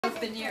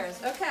Open yours.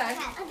 Okay.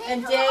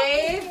 And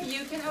Dave,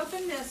 you can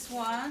open this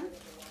one.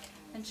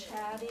 And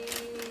Chatty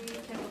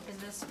can open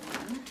this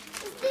one.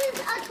 Is this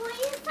a toy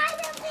inside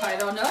of it? I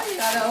don't know. You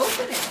gotta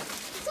open it.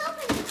 It's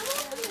open. I'm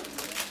opening it.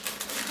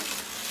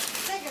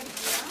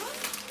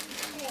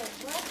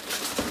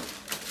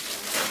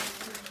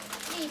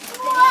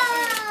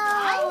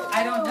 Whoa!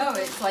 I don't know.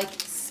 It's like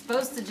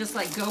supposed to just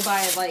like go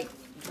by like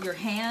your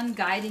hand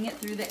guiding it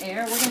through the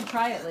air. We're gonna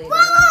try it later.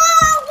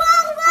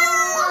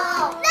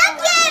 Whoa! Look it!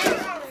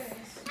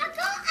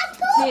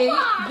 See,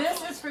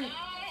 this is for. I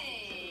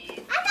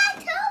got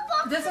two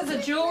boxes. This is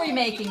a jewelry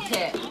making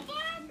kit.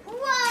 Whoa!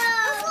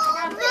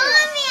 Mommy, I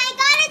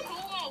got a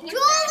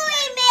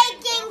jewelry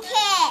making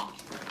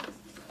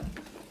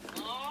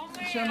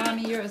kit. Show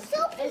mommy yours.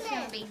 It's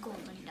gonna be cool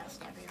when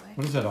dust everywhere.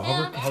 What is that, a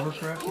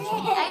hovercraft or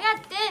something? I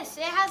got this.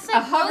 It has like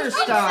A hover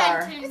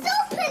star. Let's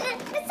open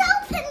it. Let's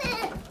open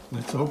it.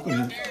 Let's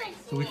open it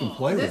so we can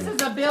play with This it.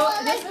 is a bill.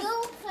 This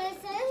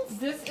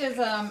This is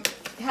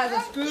has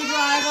a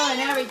screwdriver and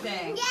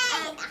everything. Yeah.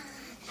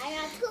 I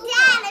got two.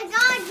 Dad, I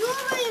got a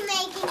jewelry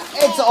making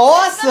kit. It's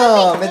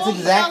awesome. It's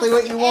exactly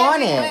what you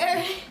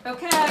wanted.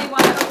 Okay, you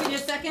want to open your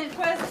second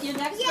present? Your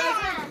next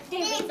present?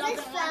 Dave,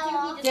 this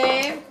fell.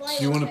 Dave.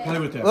 So you want to play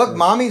with that? Look, first?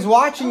 mommy's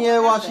watching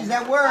you while she's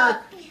at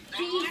work.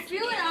 He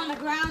threw it on the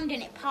ground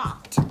and it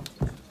popped.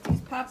 He's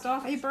popped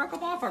off. He broke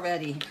them off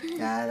already.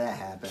 Yeah, that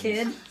happens.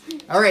 Kid.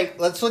 All right,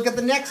 let's look at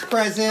the next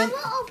present.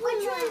 Which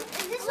one? Is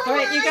this one All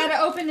right, mine? you got to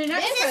open the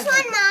next Is this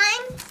present. one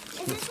mine?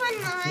 Is this one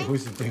mine?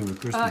 Always the thing with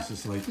Christmas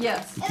is like,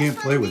 Yes. you can't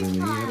play with it.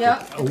 You have Yep,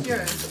 to it's open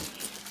yours. it.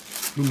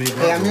 Who made that?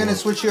 Hey, I'm going to rule?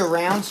 switch you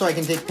around so I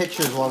can take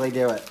pictures while they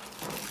do it.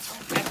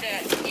 Is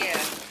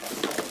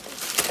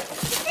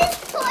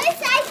this toy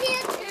size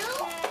here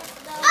too?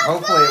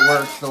 Hopefully it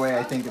works the way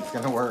I think it's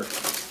going to work.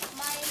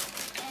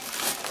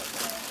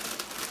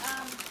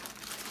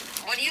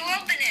 What are you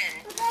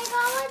opening?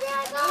 What did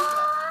I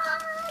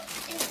got?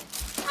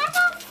 I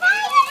got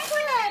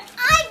fireworks.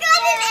 I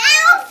got an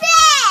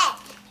outfit.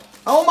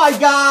 Oh my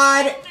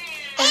God! And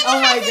Oh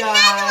it my has another one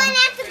God!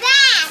 at the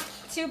back.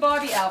 2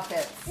 Barbie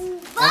outfits.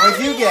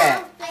 What'd you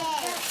get?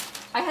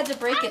 I had to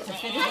break it to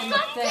fit it in the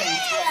thing.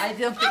 I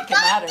don't think it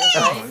matttters,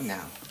 Oh, right? no.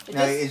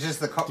 No, it's just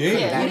the Yeah,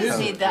 Yeah, you it just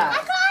is. need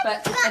that.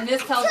 But and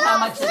this tells how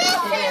much it is. I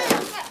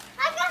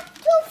got 2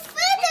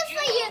 feathers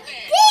for you.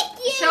 Thank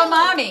you. Show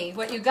mommy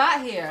what you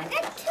got here. I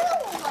got 2.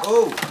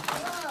 Oh,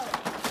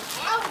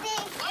 Oh,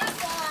 thank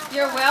you.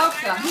 You're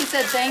welcome. He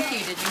said thank you.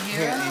 Did you hear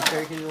here, him? you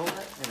sure can you hold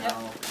it? You know.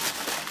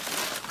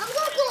 I'm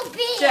gonna go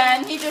big.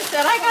 Jen, he just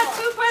said, I got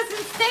 2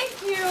 presents.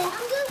 Thank you. I'm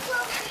gonna go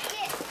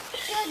get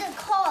to the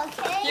car,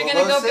 okay? You're Well,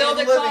 gonna go sit in build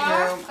the a living car?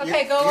 room.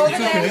 Okay, go You're over It's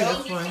doing okay, there.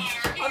 that's fine.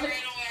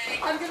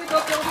 I'm gonna go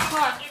build a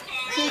car.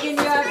 Keegan,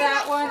 you have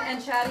that one, and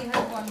Chatty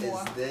has one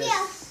more. Is this?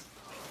 Yeah.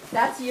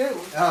 That's you.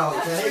 Oh,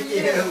 That's thank for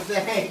you.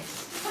 Thanks.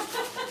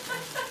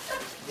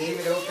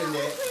 David opened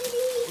it.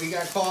 We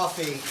got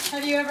coffee.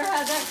 Have you ever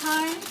had that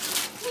kind?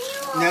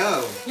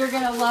 No. You're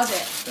gonna love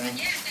it.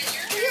 Thanks.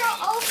 Can you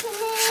open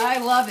it? I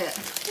love it.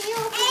 Can you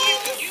open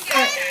it?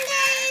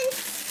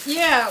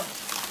 Yeah,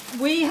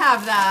 we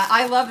have that.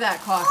 I love that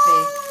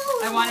coffee.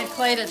 I wanted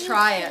Clay to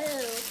try it.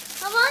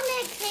 I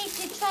wanted Clay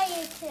to try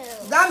it too.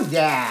 I'm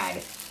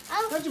Dad.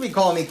 Don't you be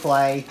calling me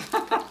Clay. Oh,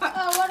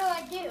 what do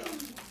I do?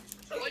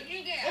 What'd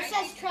you get? It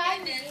says try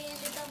me and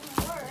it doesn't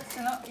work.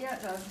 Oh, yeah,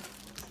 it does.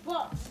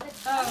 What?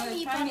 Oh,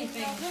 the tiny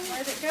thing.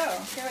 Where'd it go?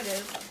 Here it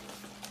is.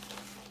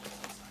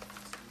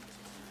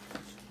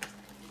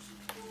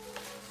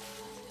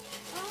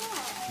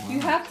 You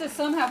have to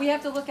somehow, we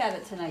have to look at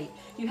it tonight.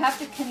 You have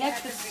to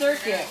connect the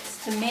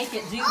circuits to make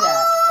it do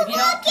that. If you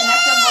don't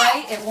connect them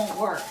right, it won't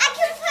work. I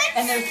can put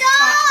And there's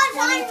stars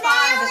 25 on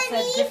that said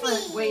Melanie.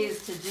 different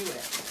ways to do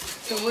it.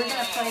 So we're going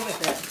to play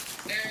with it.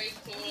 Very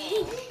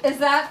cool. Is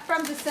that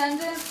from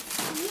Descendants?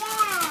 Yeah.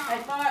 I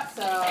thought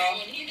so.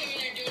 When he's over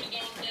there doing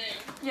his own thing.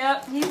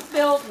 Yep, he's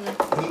building.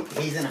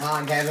 He's in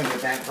hog heaven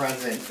with that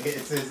present.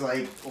 It's his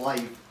like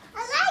life. I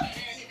like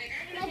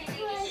my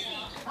present.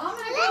 I'm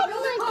going to go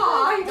build a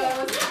car. He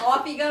goes.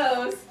 Off he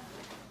goes.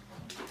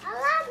 I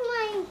like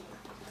my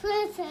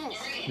present.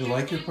 You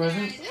like your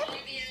present?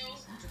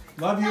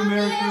 Love you,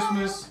 Merry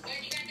Christmas.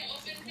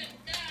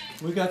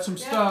 We got some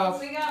Yeah, stuff.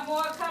 we got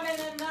more coming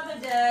another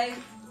day.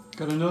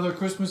 Got another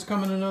Christmas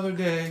coming another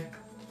day.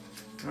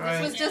 All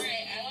This was right. just. I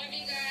love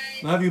you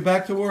guys. Love you.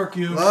 Back to work,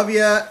 you. Love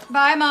ya.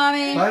 Bye,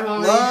 Mommy. Bye,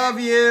 Mommy. Love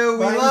you.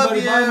 We Bye, love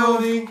everybody. you. Bye,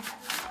 Mommy.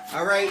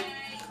 All right.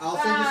 I'll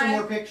send you some Bye.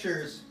 more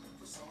pictures.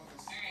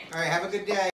 All right. Have a good day.